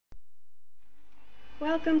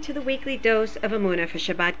Welcome to the weekly dose of Emuna for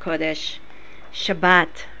Shabbat Kodesh.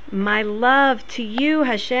 Shabbat, my love to you,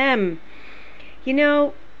 Hashem. You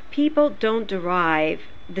know, people don't derive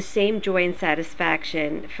the same joy and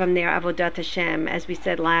satisfaction from their Avodat Hashem, as we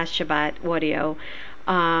said last Shabbat audio,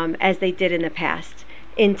 as they did in the past.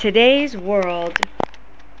 In today's world,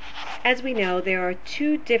 as we know, there are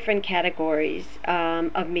two different categories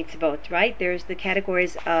of mitzvot, right? There's the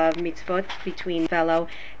categories of mitzvot between fellow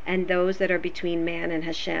and those that are between man and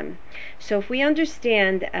Hashem. So if we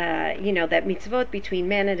understand, that mitzvot between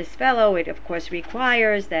man and his fellow, it of course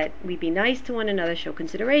requires that we be nice to one another, show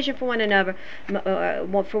consideration for one another,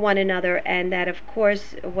 and that of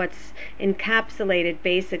course what's encapsulated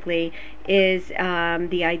basically is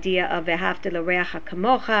the idea of v'ahavta l'reacha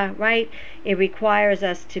kamocha, right? It requires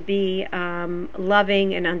us to be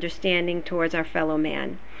loving and understanding towards our fellow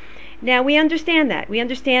man. Now we understand that. We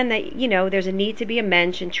understand that, there's a need to be a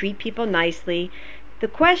mensch and treat people nicely. The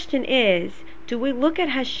question is, do we look at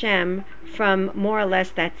Hashem from more or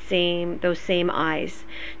less those same eyes?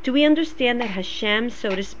 Do we understand that Hashem,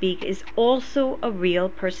 so to speak, is also a real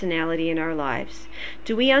personality in our lives?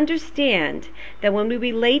 Do we understand that when we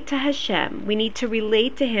relate to Hashem, we need to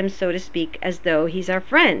relate to Him, so to speak, as though He's our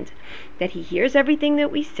friend? That He hears everything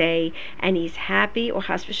that we say, and He's happy or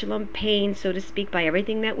chas v'shalom pain, so to speak, by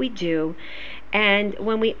everything that we do. And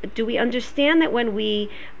do we understand that when we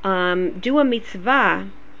do a mitzvah,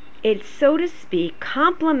 it, so to speak,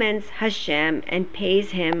 compliments Hashem and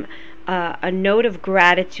pays Him a note of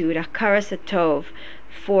gratitude, a hakaras hatov,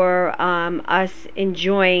 for us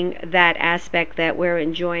enjoying that aspect that we're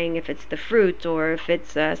enjoying, if it's the fruit or if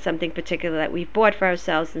it's something particular that we've bought for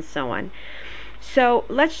ourselves and so on. So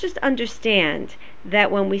let's just understand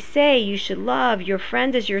that when we say you should love your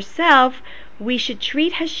friend as yourself, we should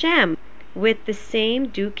treat Hashem with the same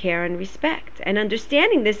due care and respect. And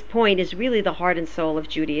understanding this point is really the heart and soul of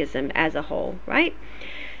Judaism as a whole, right?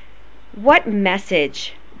 What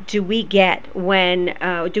message do we get when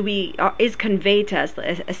is conveyed to us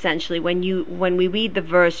essentially when we read the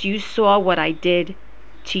verse, "You saw what I did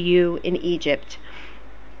to you in Egypt"?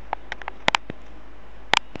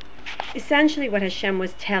 Essentially what Hashem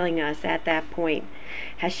was telling us at that point.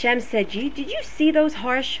 Hashem said, did you see those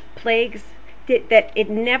harsh plagues? That it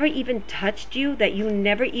never even touched you, that you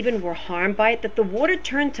never even were harmed by it, that the water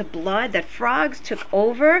turned to blood, that frogs took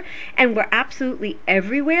over and were absolutely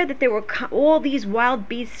everywhere, that there were all these wild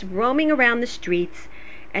beasts roaming around the streets,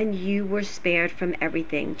 and you were spared from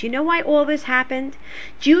everything. Do you know why all this happened?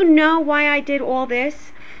 Do you know why I did all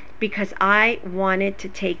this? Because I wanted to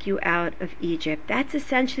take you out of Egypt. That's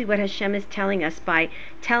essentially what Hashem is telling us by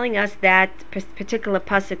telling us that particular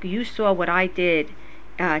pasuk, "You saw what I did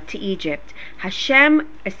to Egypt." Hashem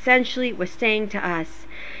essentially was saying to us,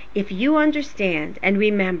 if you understand and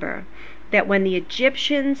remember that when the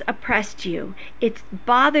Egyptians oppressed you, it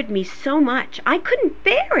bothered me so much, I couldn't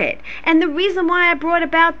bear it. And the reason why I brought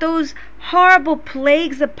about those horrible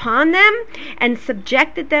plagues upon them and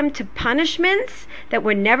subjected them to punishments that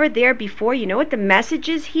were never there before, you know what the message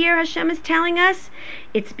is here Hashem is telling us?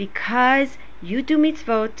 It's because you do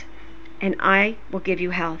mitzvot and I will give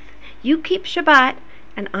you health. You keep Shabbat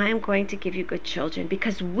and I am going to give you good children,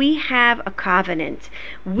 because we have a covenant,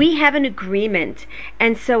 we have an agreement,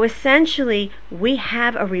 and so essentially we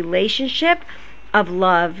have a relationship of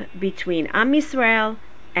love between Am Yisrael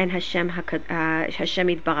and Hashem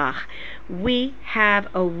Yitbarach. We have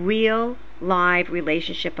a real live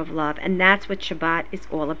relationship of love, and that's what Shabbat is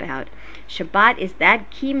all about. Shabbat is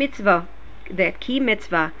that key mitzvah,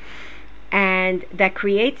 and that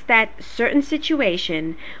creates that certain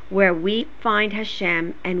situation where we find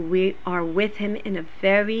Hashem and we are with Him in a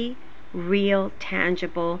very real,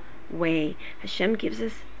 tangible way. Hashem gives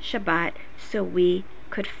us Shabbat so we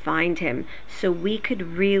could find Him, so we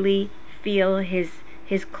could really feel His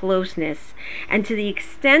closeness. And to the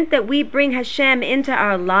extent that we bring Hashem into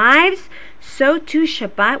our lives, so too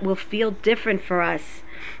Shabbat will feel different for us.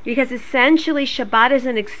 Because essentially Shabbat is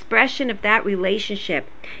an expression of that relationship.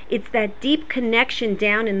 It's that deep connection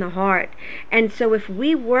down in the heart. And so if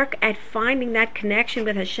we work at finding that connection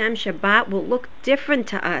with Hashem, Shabbat will look different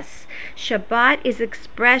to us. Shabbat is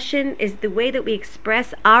the way that we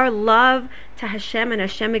express our love to Hashem, and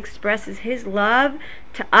Hashem expresses His love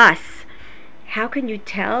to us. How can you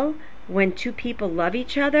tell when two people love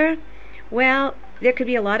each other? Well, there could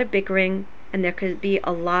be a lot of bickering, and there could be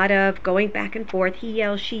a lot of going back and forth. He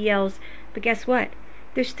yells, she yells. But guess what?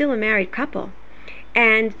 They're still a married couple.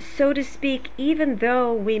 And so to speak, even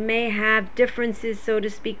though we may have differences, so to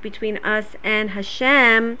speak, between us and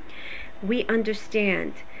Hashem, we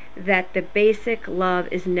understand that the basic love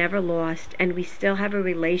is never lost, and we still have a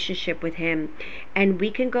relationship with Him, and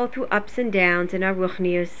we can go through ups and downs in our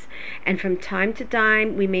ruchnius, and from time to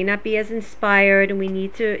time we may not be as inspired, and we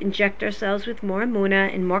need to inject ourselves with more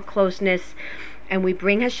Emuna and more closeness, and we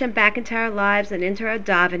bring Hashem back into our lives and into our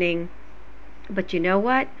davening. But you know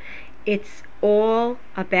what? It's all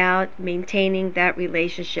about maintaining that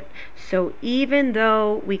relationship. So even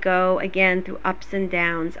though we go again through ups and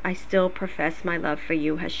downs, I still profess my love for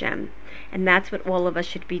you, Hashem. And that's what all of us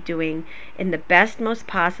should be doing in the best, most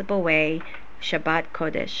possible way. Shabbat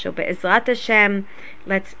Kodesh. So Be'ezrat Hashem,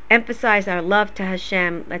 let's emphasize our love to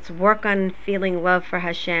Hashem. Let's work on feeling love for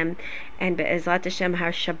Hashem. And Be'ezrat Hashem,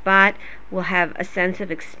 our Shabbat will have a sense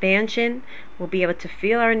of expansion. We'll be able to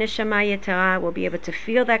feel our Neshama Yetara. We'll be able to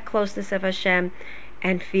feel that closeness of Hashem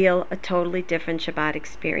and feel a totally different Shabbat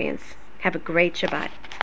experience. Have a great Shabbat.